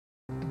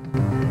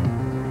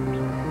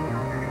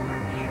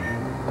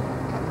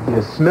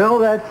You smell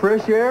that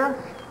fresh air?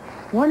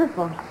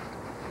 Wonderful.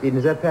 Eden,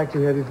 is that pack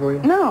too heavy for you?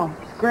 No,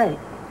 it's great.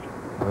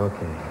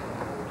 Okay.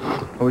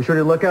 Well, be sure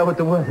to look out with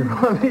the weather.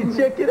 I mean,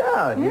 check it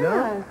out, you know?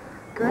 Yeah,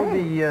 great.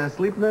 We'll be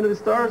sleeping under the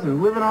stars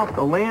and living off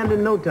the land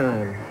in no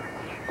time.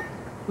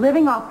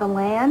 Living off the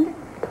land?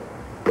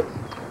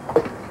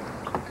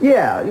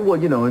 Yeah,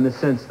 well, you know, in the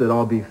sense that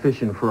I'll be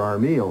fishing for our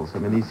meals. I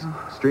mean, these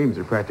streams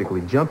are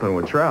practically jumping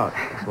with trout.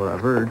 That's what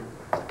I've heard.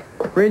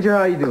 Ranger,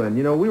 how you doing?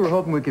 You know, we were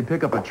hoping we could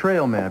pick up a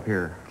trail map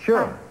here.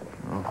 Sure.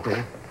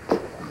 Okay. Got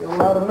a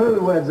lot of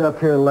newlyweds up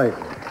here late.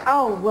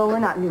 Oh, well, we're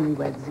not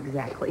newlyweds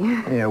exactly.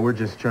 Yeah, we're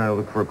just trying to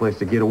look for a place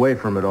to get away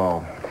from it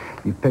all.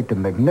 You picked a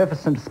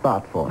magnificent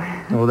spot for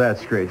it. Well,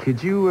 that's great.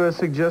 Could you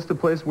suggest a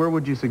place? Where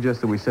would you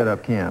suggest that we set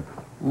up camp?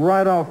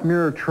 Right off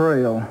Muir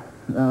Trail.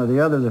 The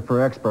others are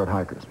for expert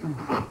hikers.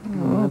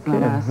 That's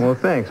not us. Well,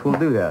 thanks. We'll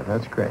do that.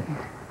 That's great.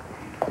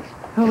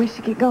 Well, we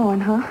should get going,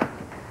 huh?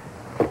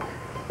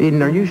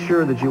 Eden, are you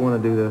sure that you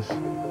want to do this?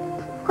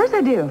 Of course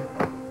I do.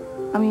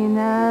 I mean,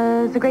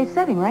 it's a great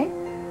setting, right?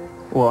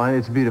 Well,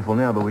 it's beautiful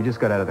now, but we just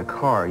got out of the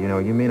car. You know,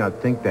 you may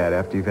not think that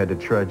after you've had to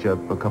trudge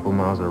up a couple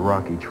miles of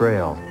rocky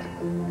trail.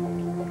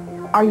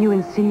 Are you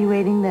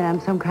insinuating that I'm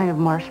some kind of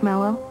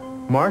marshmallow?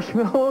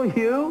 Marshmallow,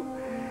 you?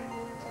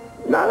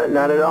 Not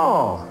at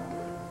all.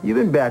 You've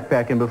been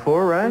backpacking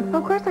before, right?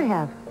 Of course I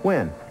have.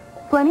 When?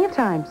 Plenty of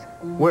times.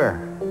 Where?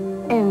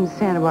 In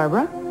Santa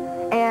Barbara.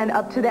 And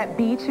up to that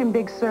beach in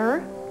Big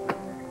Sur.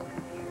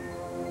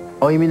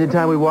 Oh, you mean the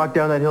time we walked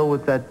down that hill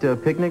with that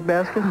picnic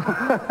basket?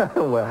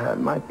 Well, that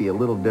might be a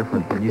little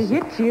different than you To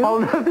hit you. Oh,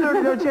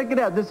 no, check it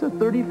out. This is a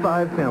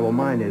 35-pound, well,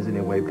 mine is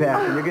anyway,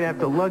 pack. And you're going to have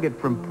to lug it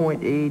from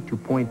point A to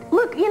point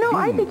Look, you know, B.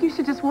 I think you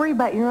should just worry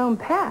about your own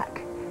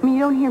pack. I mean,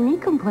 you don't hear me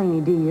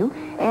complaining, do you?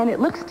 And it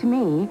looks to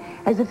me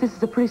as if this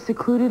is a pretty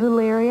secluded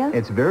little area.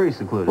 It's very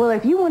secluded. Well,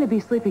 if you want to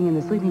be sleeping in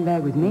the sleeping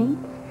bag with me,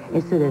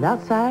 instead of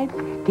outside,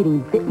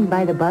 getting bitten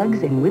by the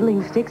bugs and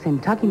whittling sticks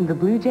and talking to the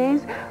blue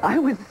jays, I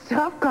would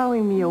stop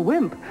calling me a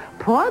wimp.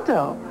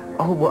 Pronto.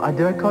 Oh, well,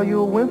 did I call you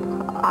a wimp?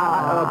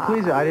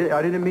 Please,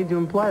 I didn't mean to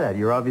imply that.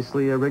 You're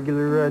obviously a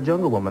regular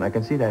jungle woman. I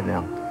can see that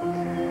now.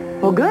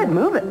 Well, good.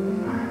 Move it.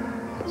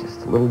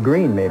 Just a little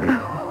green, maybe.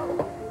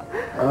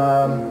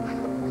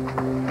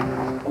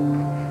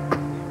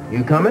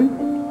 You coming?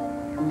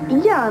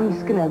 Yeah, I'm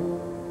just gonna,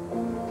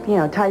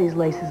 tie these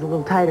laces a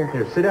little tighter.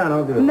 Here, sit down.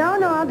 I'll do it. No,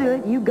 I'll do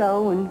it. You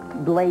go and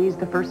blaze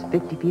the first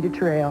 50 feet of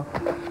trail.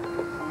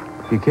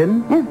 You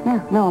kidding?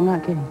 Yeah. No, I'm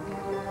not kidding.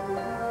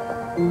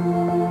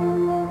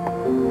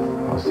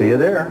 I'll see you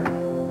there.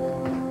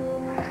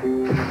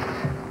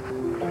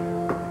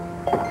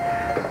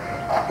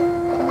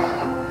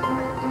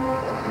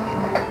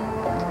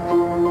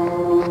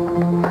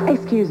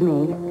 Excuse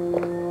me.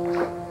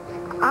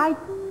 I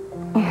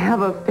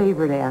have a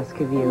favor to ask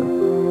of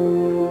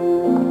you.